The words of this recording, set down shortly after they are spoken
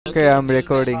Okay, I'm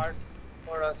recording. Hard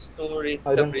for us to reach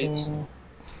the bridge.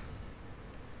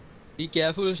 Be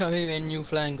careful, Shafi, when you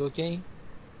flank, okay?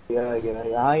 Yeah,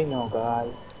 I know,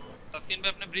 guys. Taskin पे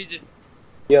अपने bridge है.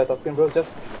 Yeah, Taskin bro,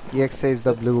 just EXA is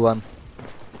the blue one.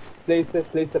 place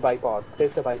a bipod.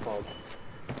 Place a bipod.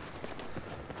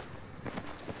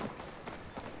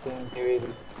 Then he will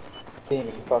see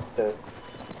me faster.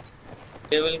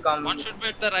 They will come. One should be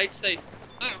at the right side.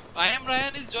 I am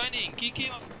Ryan is joining. Kiki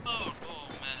out. Oh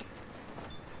man.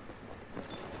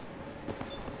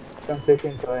 Come take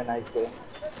him to a nice way.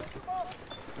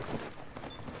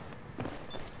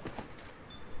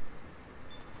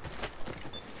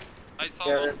 I saw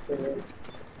Yeah, one.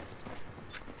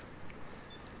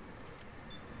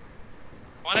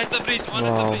 One at the bridge. One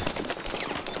at the bridge.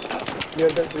 Clear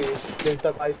the bridge. Place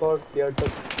the bipod. Clear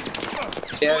the.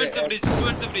 Two at the bridge. Two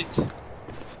at the bridge.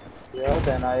 Yeah,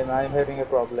 then I'm having a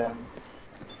problem.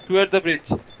 Two at the bridge.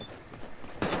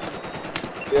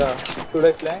 Yeah. Should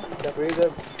I flank the bridge?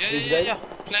 Yeah.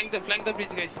 Flank the bridge,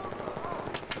 guys.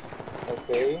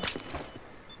 Okay.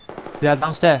 They are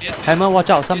downstairs. Yes. Hammer, watch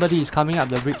out. Somebody is coming up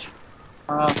the bridge.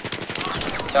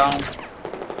 down.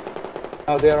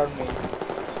 Now they are on me.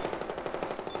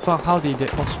 Fuck, how did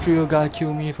that Austria guy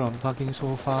kill me from fucking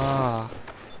so far?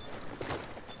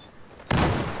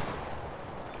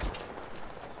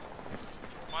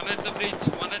 One at the bridge.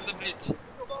 One at the bridge.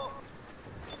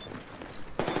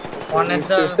 One at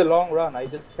the. It's a long run. I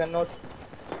just cannot.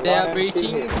 They run are and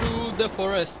breaching kill him. through the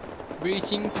forest.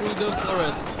 Breaching through the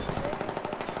forest.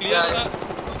 Clear Yeah.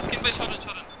 Taskin पे Sharan.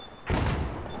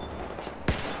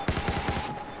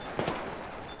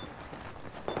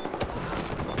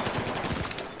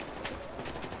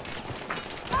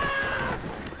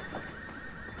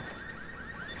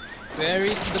 Where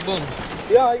is the bomb?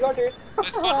 Yeah, I got it.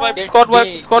 Squad wipe. Get Squad wipe.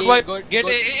 A, Squad A, wipe. got- Get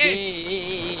got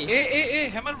A.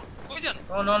 Hammer. Poison.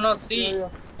 No. C. Yeah.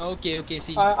 Okay,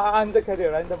 see. I'm the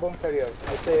carrier. I'm the bomb carrier.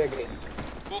 I say again.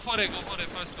 Go for it. First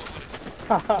go for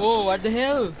it. Oh, what the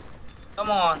hell?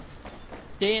 Come on.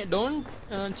 Don't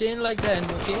chain like that,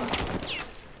 okay?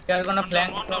 We are gonna One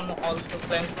flank down, from also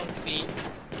flank from C.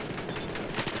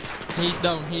 He's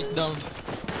down.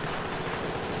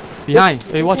 Behind.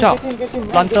 Hey, watch out. Get him,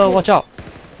 Planter, watch out.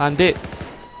 I'm dead.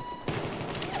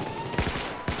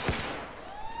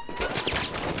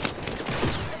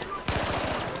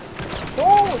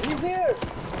 Oh, he's here.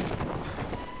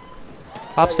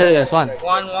 Upstairs, there's one.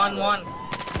 One.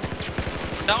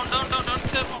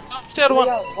 Downstairs one.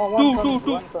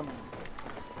 Two. One coming.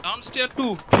 Downstairs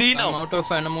two. Three I'm now. out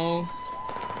of ammo.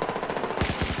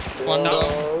 Yeah. One down.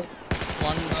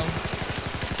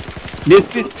 Yes.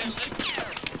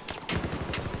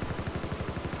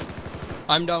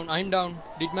 I'm down.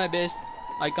 Did my best.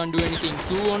 I can't do anything.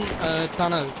 Two on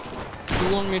tunnel.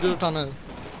 Two on middle tunnel.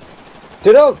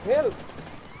 Zeros, help!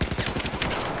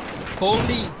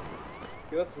 Holy.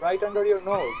 He was right under your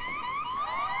nose.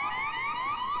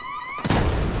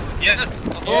 Yes.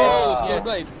 Oh, Yes.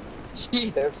 survive.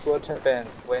 Shit. That's what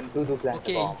happens when Dudu plant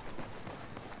Okay. a bomb.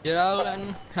 Gerald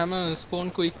and Hammer spawn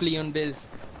quickly on base.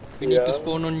 We need to Yeah.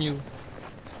 spawn on you.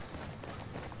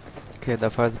 Okay,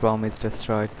 the first bomb is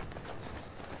destroyed.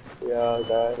 Yeah,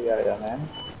 man.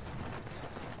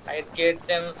 I get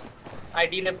them. I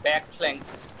did a back flank.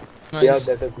 Nice. Yeah,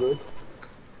 that is good.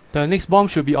 The next bomb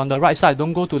should be on the right side.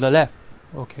 Don't go to the left.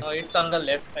 Okay. No, it's on the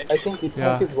left side. I think his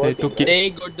Yeah, smoke is they working. took right? They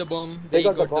got the bomb. They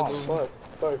got the bomb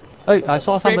first. Hey, I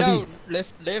saw Straight somebody. out.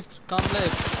 Left. Come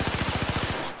left.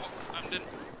 I'm dead.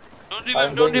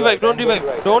 I'm Don't going revive. right, I'm going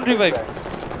right, Don't I'm going revive.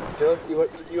 right. Just,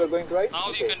 you are going right? Now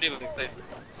Okay. you can revive. Right.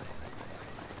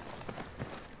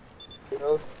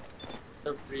 Zeros.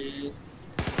 The bridge.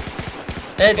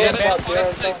 Hey, they're Yeah, back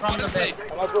forest side, from the forest back. side.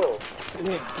 Come on, bro. Kill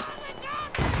him.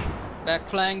 Back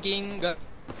flanking.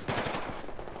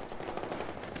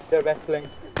 They're back flank.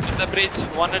 At the bridge.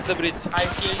 One at the bridge. I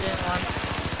killed him one.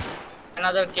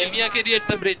 Another kill. India carry at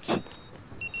the bridge.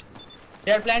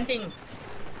 They are planting.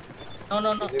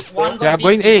 No. Is it One They are got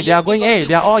going DC. A. They are going A.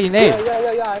 They are all in A.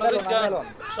 Yeah, I'm Shobik join. alone.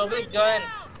 Shobik join.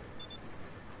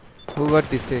 Who got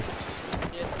this?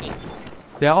 Yes, me.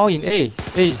 They are all in A.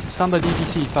 Hey, somebody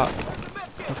DC. Fuck.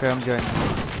 Okay, I'm joining.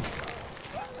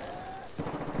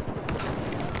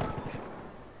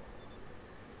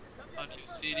 Are you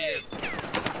serious?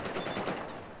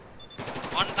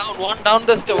 One down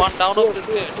the stair. One down of the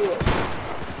stairs.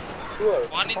 Sure.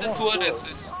 One in Come the on, sewer. sure. Yes.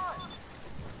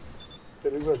 The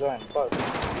river join first.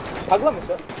 Bhagla,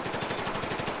 mister.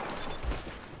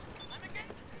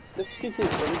 Just kick it,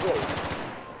 the river.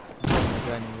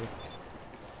 Joining you.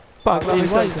 Fuck, hey,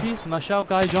 why is this Marshall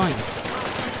guy join?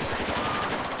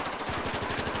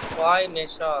 Why,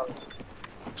 Meshal?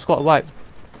 Squad wipe.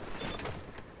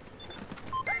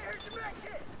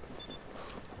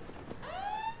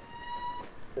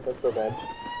 That's so bad.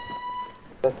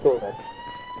 That's so bad.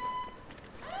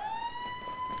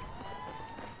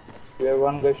 We have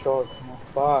one guy short. Oh,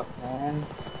 fuck, man.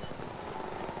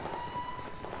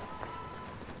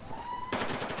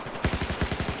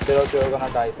 They're gonna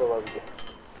die probably.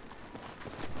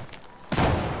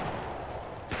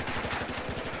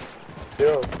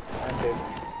 Zero. I'm dead.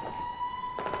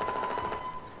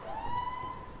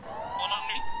 One on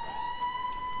me.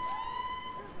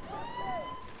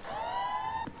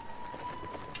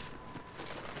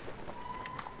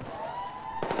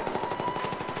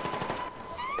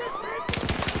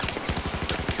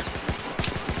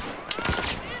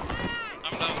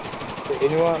 I'm down. So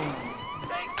anyone?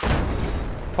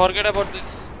 Forget about this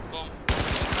bomb.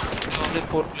 Only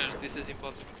 4 players. This is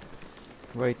impossible.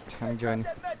 Wait, I'm joining.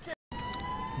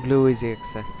 Blue is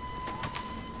ExA.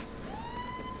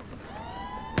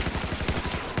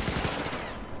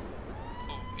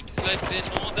 Oh, it's like they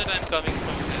know that I'm coming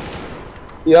from there.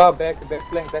 Yeah, back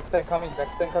flank coming,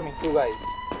 2 guys.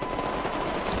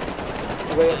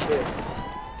 2 guys at base.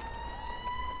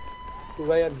 2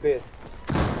 guys at base.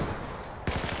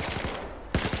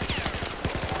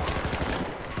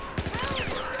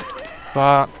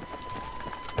 Fuck.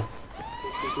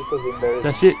 This is embarrassing.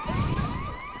 That's it.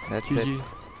 That's GG. it.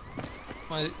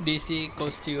 My DC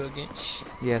goes to you again.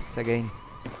 Yes, again.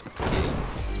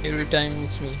 Every time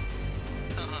it's me.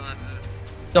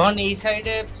 যখন এই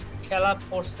সাইডে খেলা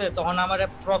পড়ছে তখন আমার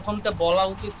প্রথমটা বলা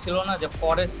উচিত ছিল না যে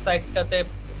ফরেস্ট সাইডটাতে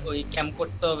ওই ক্যাম্প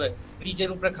করতে হবে, ব্রিজের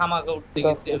উপরে খামাখা উঠতে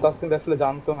গেছে। তাসকিন আসলে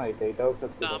জানতো না এটাও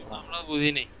সত্যি কথা। আমরা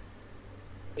বুঝিনি।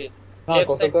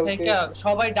 লেফট সাইড থেকে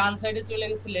সবাই ডান সাইডে চলে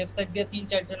গেছে, লেফট সাইড দিয়ে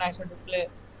 3-4 জন একসাথে ঢুকলে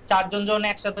 4 জন যখন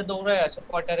একসাথে দৌড়ায় আসে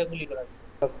কয়টারে গুলি করা যায়।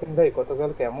 তাসকিন ভাই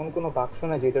গতকাল কেমন কোনো বাক্স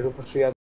না যেটার উপর শুয়ে